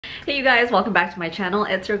Hey you guys, welcome back to my channel.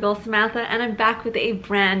 It's your girl Samantha and I'm back with a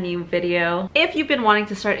brand new video. If you've been wanting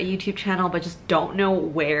to start a YouTube channel but just don't know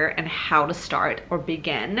where and how to start or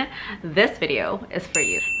begin, this video is for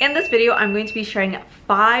you. In this video, I'm going to be sharing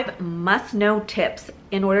 5 must-know tips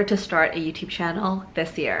in order to start a YouTube channel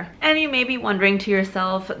this year. And you may be wondering to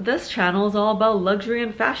yourself, this channel is all about luxury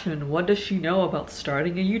and fashion. What does she know about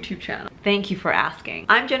starting a YouTube channel? Thank you for asking.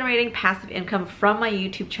 I'm generating passive income from my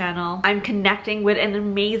YouTube channel. I'm connecting with an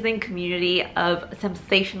amazing community of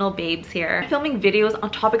sensational babes here. I'm filming videos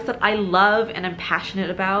on topics that I love and I'm passionate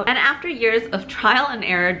about. And after years of trial and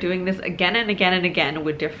error doing this again and again and again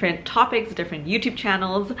with different topics, different YouTube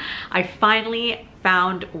channels, I finally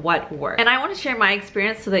found what worked. And I want to share my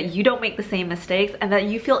experience so that you don't make the same mistakes and that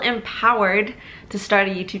you feel empowered to start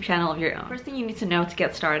a YouTube channel of your own. First thing you need to know to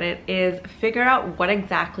get started is figure out what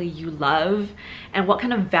exactly you love and what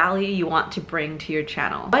kind of value you want to bring to your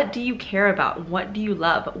channel. What do you care about? What do you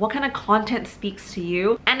love? What kind of content speaks to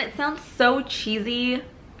you? And it sounds so cheesy,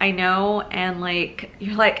 I know, and like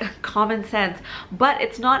you're like common sense, but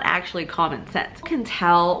it's not actually common sense. You can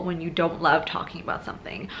tell when you don't love talking about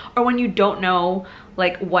something or when you don't know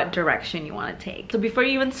like what direction you want to take. So before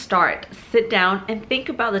you even start, sit down and think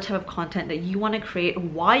about the type of content that you want to create,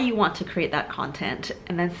 why you want to create that content,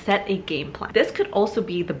 and then set a game plan. This could also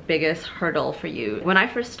be the biggest hurdle for you. When I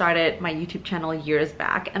first started my YouTube channel years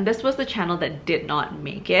back, and this was the channel that did not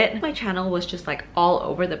make it, my channel was just like all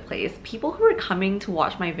over the place. People who were coming to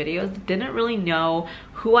watch my videos didn't really know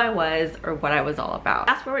who I was or what I was all about.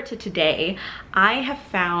 Fast forward to today, I have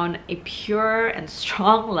found a pure and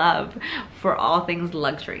strong love for all things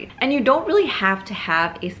luxury. And you don't really have to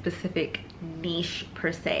have a specific niche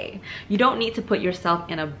per se. You don't need to put yourself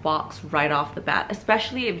in a box right off the bat,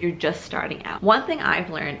 especially if you're just starting out. One thing I've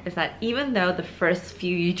learned is that even though the first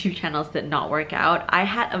few YouTube channels did not work out, I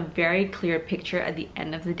had a very clear picture at the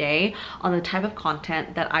end of the day on the type of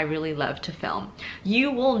content that I really love to film.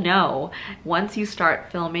 You will know once you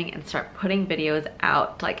start filming and start putting videos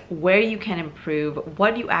out, like where you can improve,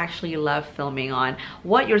 what you actually love filming on,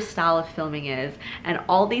 what your style of filming is, and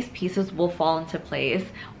all these pieces will fall into place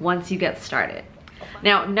once you get started.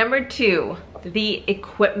 Now, number 2, the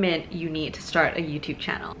equipment you need to start a YouTube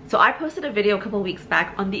channel. So I posted a video a couple weeks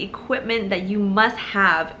back on the equipment that you must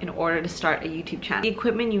have in order to start a YouTube channel. The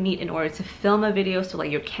equipment you need in order to film a video, so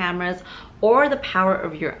like your cameras or the power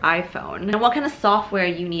of your iPhone, and what kind of software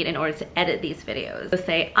you need in order to edit these videos. So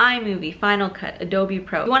say iMovie, Final Cut, Adobe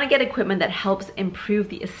Pro. You want to get equipment that helps improve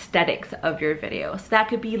the aesthetics of your video. So that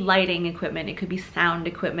could be lighting equipment, it could be sound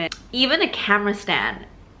equipment, even a camera stand.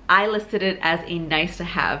 I listed it as a nice to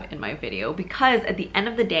have in my video because at the end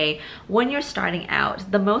of the day, when you're starting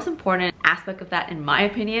out, the most important aspect of that, in my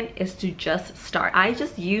opinion, is to just start. I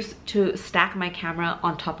just used to stack my camera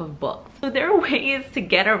on top of books. So there are ways to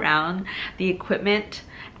get around the equipment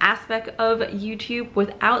aspect of YouTube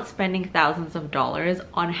without spending thousands of dollars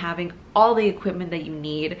on having all the equipment that you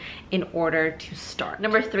need in order to start.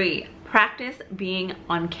 Number 3, practice being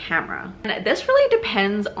on camera. And this really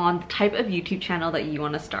depends on the type of YouTube channel that you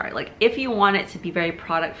want to start. Like if you want it to be very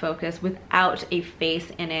product focused without a face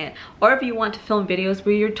in it, or if you want to film videos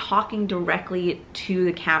where you're talking directly to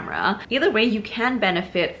the camera, either way you can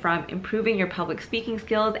benefit from improving your public speaking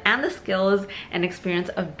skills and the skills and experience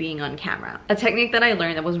of being on camera. A technique that I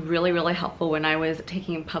learned that was really helpful when I was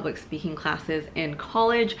taking public speaking classes in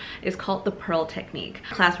college is called the Pearl technique.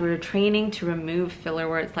 Class we were training to remove filler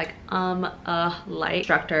words like like.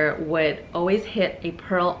 Instructor would always hit a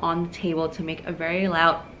pearl on the table to make a very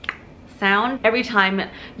loud sound every time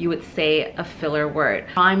you would say a filler word.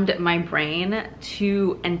 Primed my brain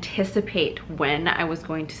to anticipate when I was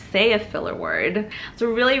going to say a filler word. It's a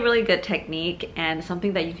really good technique and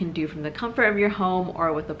something that you can do from the comfort of your home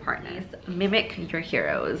or with a partner. Mimic your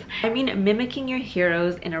heroes. I mean mimicking your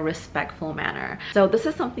heroes in a respectful manner. So this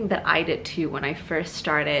is something that I did too when I first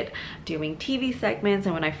started doing TV segments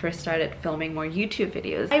and when I first started filming more YouTube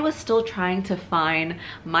videos. I was still trying to find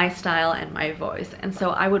my style and my voice, and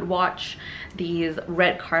so I would watch these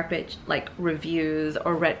red carpet like reviews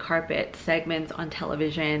or red carpet segments on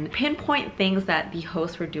television, pinpoint things that the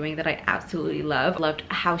hosts were doing that I absolutely loved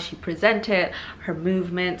how she presented, her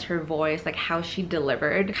movements, her voice, like how she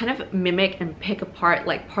delivered, kind of mimic and pick apart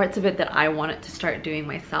like parts of it that I wanted to start doing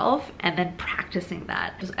myself, and then practicing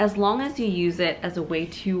that. Just as long as you use it as a way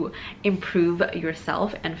to improve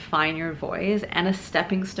yourself and find your voice and a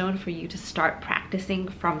stepping stone for you to start practicing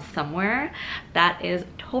from somewhere, that is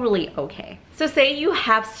totally okay. So say you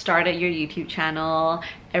have started your YouTube channel,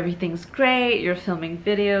 everything's great, you're filming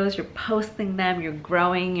videos, you're posting them, you're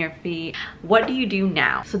growing your feed. What do you do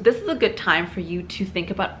now? So this is a good time for you to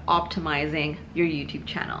think about optimizing your YouTube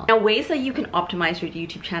channel. Now, ways that you can optimize your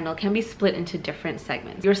YouTube channel can be split into different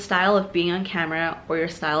segments. Your style of being on camera or your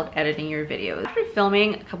style of editing your videos. After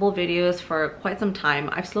filming a couple of videos for quite some time,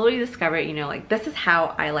 I've slowly discovered, you know, like this is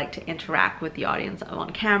how I like to interact with the audience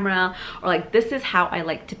on camera, or like this is how I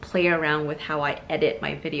like to play around with how I edit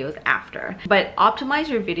my videos after. But optimize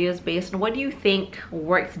your videos based on what you think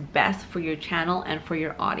works best for your channel and for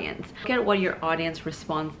your audience. Look at what your audience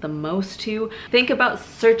responds the most to. Think about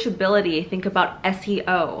searchability, think about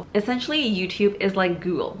SEO. Essentially, YouTube is like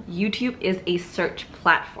Google. YouTube is a search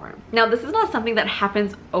platform. Now, this is not something that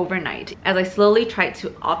happens overnight. As I slowly try to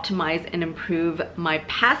optimize and improve my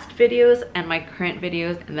past videos and my current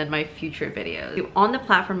videos and then my future videos. On the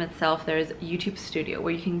platform itself, there's YouTube Studio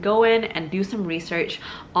where you can go in and do some research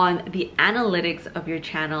on the analytics of your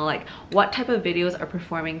channel, like what type of videos are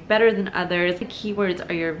performing better than others, what keywords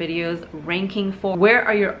are your videos ranking for, where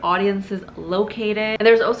are your audiences located. And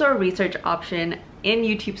there's also a research option in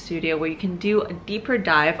YouTube Studio where you can do a deeper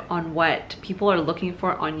dive on what people are looking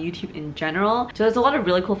for on YouTube in general. So there's a lot of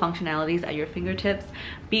really cool functionalities at your fingertips.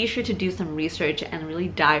 Be sure to do some research and really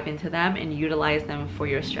dive into them and utilize them for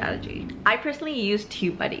your strategy. I personally use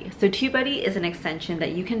TubeBuddy. So TubeBuddy is an extension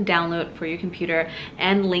that you can download for your computer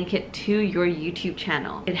and link it to your YouTube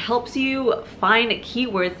channel. It helps you find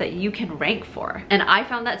keywords that you can rank for. And I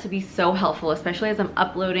found that to be so helpful, especially as I'm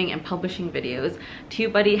uploading and publishing videos.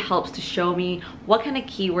 TubeBuddy helps to show me what kind of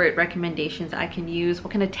keyword recommendations I can use,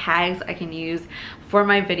 what kind of tags I can use for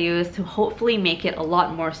my videos to hopefully make it a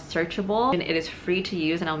lot more searchable. And it is free to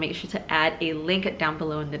use, and I'll make sure to add a link down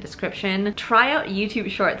below in the description. Try out YouTube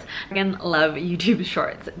Shorts. Again, love YouTube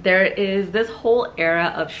Shorts. There is this whole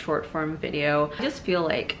era of short form video. I just feel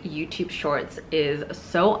like YouTube Shorts is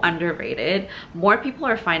so underrated. More people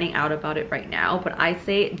are finding out about it right now, but I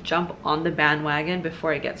say jump on the bandwagon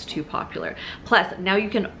before it gets too popular. Plus, now you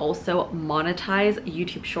can also monetize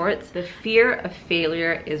YouTube Shorts. The fear of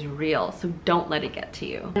failure is real, so don't let it get to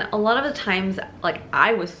you. And a lot of the times, like,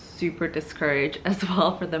 I was super discouraged as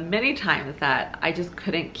well for the many times that I just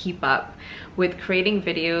couldn't keep up with creating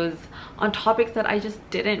videos on topics that I just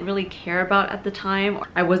didn't really care about at the time.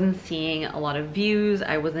 I wasn't seeing a lot of views,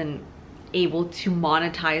 I wasn't able to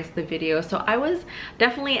monetize the video, so I was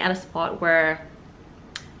definitely at a spot where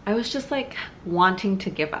I was just like wanting to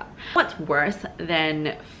give up. What's worse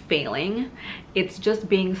than failing? It's just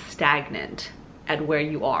being stagnant at where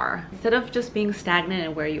you are. Instead of just being stagnant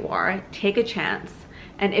at where you are, take a chance.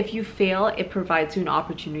 And if you fail, it provides you an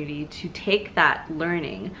opportunity to take that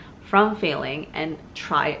learning from failing and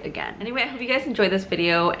try again. Anyway, I hope you guys enjoyed this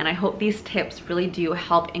video, and I hope these tips really do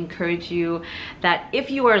help encourage you that if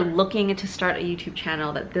you are looking to start a YouTube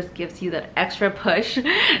channel, that this gives you that extra push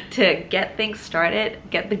to get things started,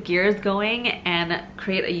 get the gears going, and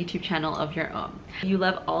create a YouTube channel of your own. If you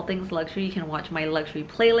love all things luxury, you can watch my luxury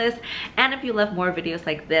playlist, and if you love more videos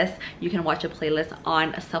like this, you can watch a playlist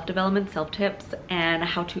on self-development, self-tips, and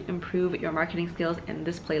how to improve your marketing skills in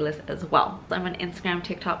this playlist as well. So I'm on Instagram,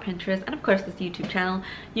 TikTok, Pinterest, and of course this YouTube channel.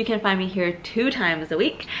 You can find me here 2 times a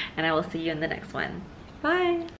week, and I will see you in the next one. Bye!